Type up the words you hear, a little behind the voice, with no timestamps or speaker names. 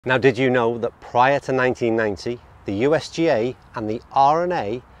Now, did you know that prior to 1990, the USGA and the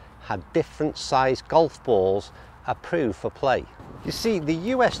R&A had different size golf balls approved for play? You see, the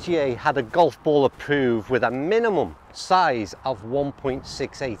USGA had a golf ball approved with a minimum size of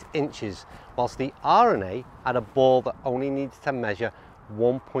 1.68 inches, whilst the R&A had a ball that only needed to measure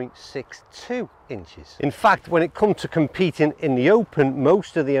 1.62 inches. In fact, when it comes to competing in the Open,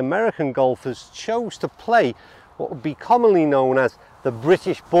 most of the American golfers chose to play what would be commonly known as the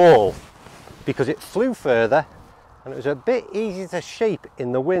British ball, because it flew further and it was a bit easier to shape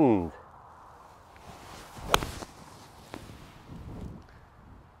in the wind.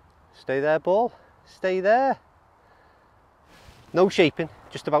 Stay there, ball, stay there. No shaping,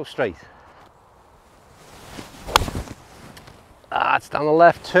 just about straight. It's down the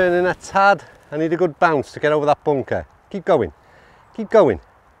left, turning a tad. I need a good bounce to get over that bunker. Keep going, keep going.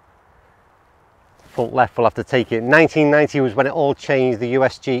 Front left will have to take it. 1990 was when it all changed. The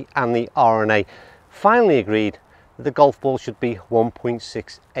USG and the R&A finally agreed that the golf ball should be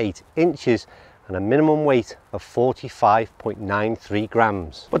 1.68 inches and a minimum weight of 45.93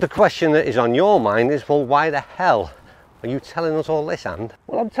 grams. But the question that is on your mind is, well, why the hell are you telling us all this, And?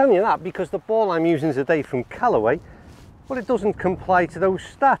 Well, I'm telling you that because the ball I'm using today from Callaway, well, it doesn't comply to those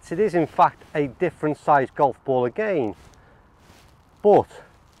stats. It is in fact a different size golf ball again, but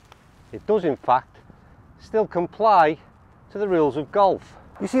it does in fact still comply to the rules of golf.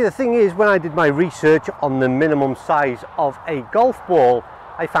 You see, the thing is, when I did my research on the minimum size of a golf ball,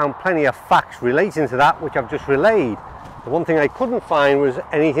 I found plenty of facts relating to that, which I've just relayed. The one thing I couldn't find was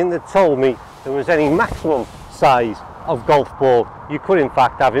anything that told me there was any maximum size of golf ball you could in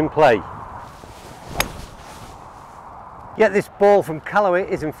fact have in play. Yet this ball from Callaway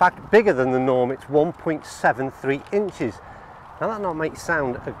is in fact bigger than the norm. It's 1.73 inches. Now that might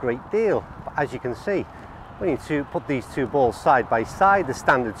sound a great deal, but as you can see, we need to put these two balls side by side, the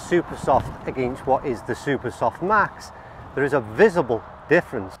standard Super Soft against what is the Super Soft Max. There is a visible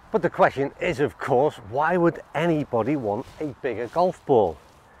difference. But the question is, of course, why would anybody want a bigger golf ball?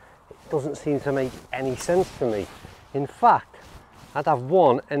 It doesn't seem to make any sense to me. In fact, I'd have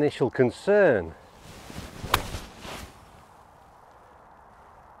one initial concern.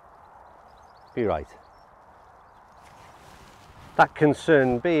 Be right. That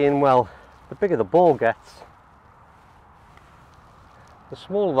concern being, well, the bigger the ball gets, the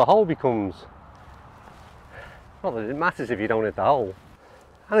smaller the hole becomes. Not that it matters if you don't hit the hole.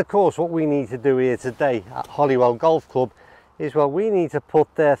 And of course, what we need to do here today at Holywell Golf Club is, well, we need to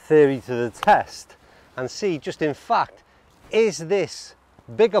put their theory to the test and see just in fact, is this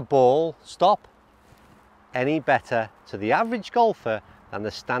bigger ball, stop, any better to the average golfer than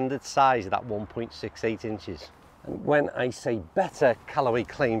the standard size of that 1.68 inches. And when I say better, Callaway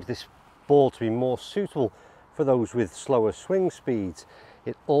claims this ball to be more suitable for those with slower swing speeds.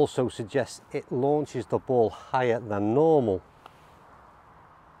 It also suggests it launches the ball higher than normal.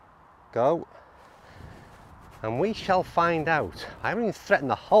 Go. And we shall find out. I haven't even threatened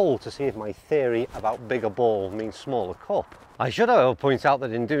the hole to see if my theory about bigger ball means smaller cup. I should, however, point out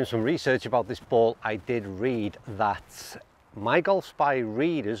that in doing some research about this ball, I did read that My Golf Spy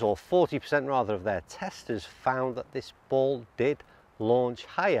readers, or 40% rather of their testers, found that this ball did launch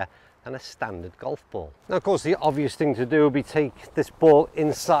higher than a standard golf ball. Now, of course, the obvious thing to do would be take this ball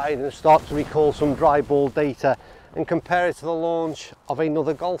inside and start to recall some dry ball data and compare it to the launch of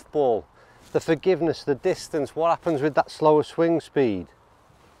another golf ball. The forgiveness, the distance, what happens with that slower swing speed.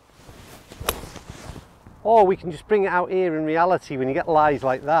 Or we can just bring it out here in reality when you get lies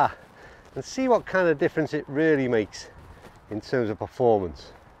like that and see what kind of difference it really makes in terms of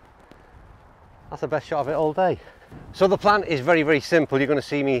performance. That's the best shot of it all day. So the plan is very, very simple. You're going to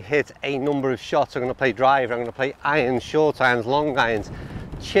see me hit a number of shots. I'm going to play driver, I'm going to play irons, short irons, long irons,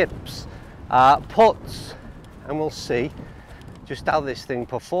 chips, putts, and we'll see just how this thing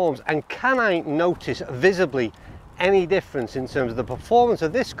performs. And can I notice visibly any difference in terms of the performance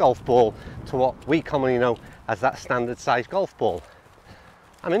of this golf ball to what we commonly know as that standard size golf ball?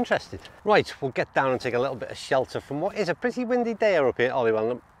 I'm interested. Right, we'll get down and take a little bit of shelter from what is a pretty windy day up here at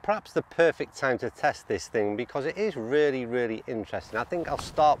Holywell. Perhaps the perfect time to test this thing because it is really, really interesting. I think I'll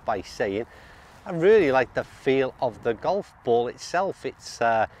start by saying I really like the feel of the golf ball itself. It's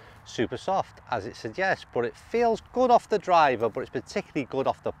super soft, as it suggests, but it feels good off the driver, but it's particularly good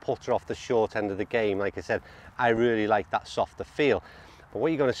off the putter, off the short end of the game. Like I said, I really like that softer feel. But what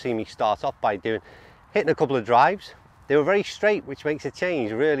you're going to see me start off by doing, hitting a couple of drives. They were very straight, which makes a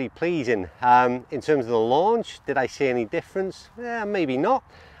change, really pleasing. In terms of the launch, did I see any difference? Yeah, maybe not.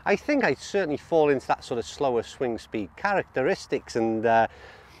 I think I'd certainly fall into that sort of slower swing speed characteristics, and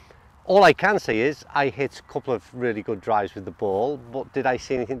All I can say is I hit a couple of really good drives with the ball, but did I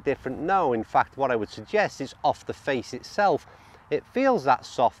see anything different? No. In fact, what I would suggest is off the face itself, it feels that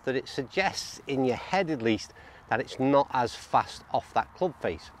soft that it suggests in your head at least that it's not as fast off that club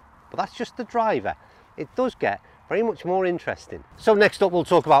face. But that's just the driver. It does get very much more interesting. So next up we'll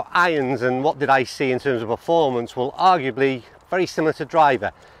talk about irons and what did I see in terms of performance. Well, arguably very similar to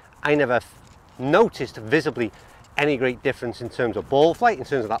driver. I never noticed visibly any great difference in terms of ball flight, in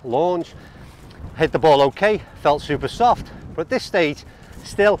terms of that launch. Hit the ball okay, felt super soft, but at this stage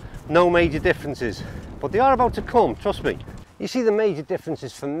still no major differences, but they are about to come, trust me. You see, the major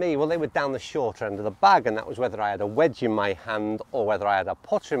differences for me, well, they were down the shorter end of the bag, and that was whether I had a wedge in my hand or whether I had a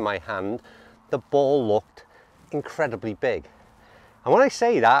putter in my hand. The ball looked incredibly big, and when I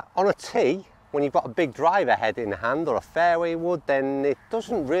say that, on a tee, when you've got a big driver head in hand or a fairway wood, then it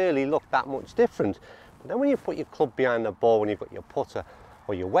doesn't really look that much different. But then when you put your club behind the ball, when you've got your putter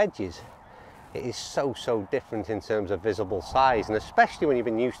or your wedges, it is so different in terms of visible size, and especially when you've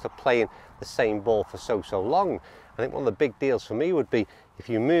been used to playing the same ball for so long. I think one of the big deals for me would be if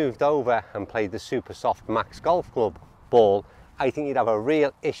you moved over and played the super soft Max Golf Club ball. I think you'd have a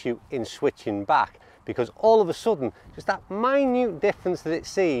real issue in switching back, because all of a sudden just that minute difference that it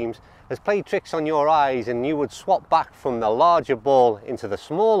seems has played tricks on your eyes, and you would swap back from the larger ball into the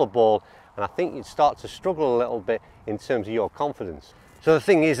smaller ball, and I think you'd start to struggle a little bit in terms of your confidence. So the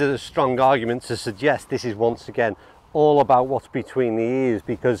thing is, there's a strong argument to suggest this is once again all about what's between the ears,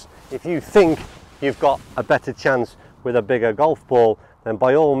 because if you think you've got a better chance with a bigger golf ball, then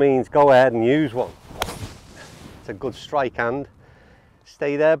by all means go ahead and use one. It's a good strike hand.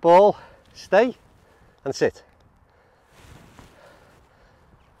 Stay there, ball, stay and sit.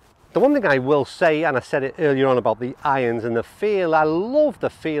 The one thing I will say, and I said it earlier on about the irons and the feel, I love the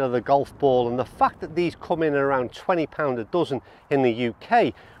feel of the golf ball, and the fact that these come in around £20 a dozen in the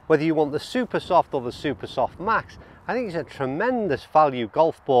UK, whether you want the super soft or the super soft max, I think it's a tremendous value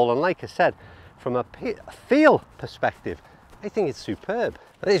golf ball, and like I said, from a feel perspective, I think it's superb.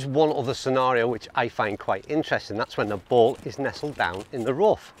 There is one other scenario which I find quite interesting, that's when the ball is nestled down in the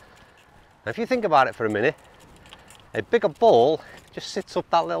rough. Now if you think about it for a minute, a bigger ball just sits up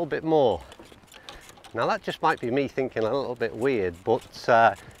that little bit more. Now that just might be me thinking a little bit weird, but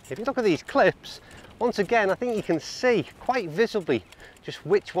if you look at these clips, once again I think you can see quite visibly just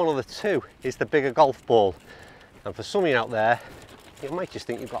which one of the two is the bigger golf ball. And for some of you out there, you might just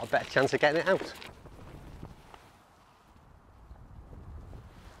think you've got a better chance of getting it out.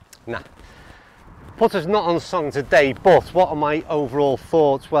 Nah, putter's not on song today, but what are my overall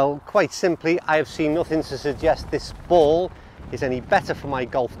thoughts? Well, quite simply, I have seen nothing to suggest this ball is any better for my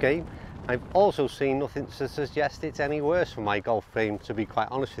golf game. I've also seen nothing to suggest it's any worse for my golf game, to be quite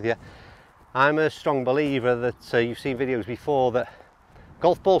honest with you. I'm a strong believer that you've seen videos before that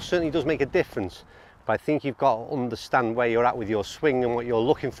golf ball certainly does make a difference, but I think you've got to understand where you're at with your swing and what you're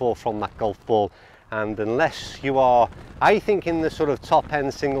looking for from that golf ball. And unless you are, I think, in the sort of top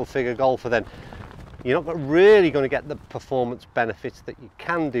end single figure golfer, then you're not really going to get the performance benefits that you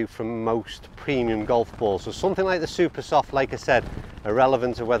can do from most premium golf balls. So something like the super soft, like I said,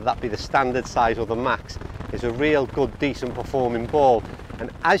 irrelevant to whether that be the standard size or the max, is a real good decent performing ball.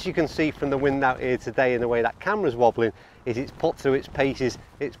 And as you can see from the wind out here today and the way that camera's wobbling, is it's put through its paces,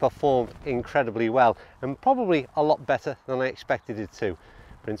 it's performed incredibly well, and probably a lot better than I expected it to.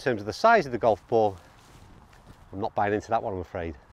 But in terms of the size of the golf ball, I'm not buying into that one, I'm afraid.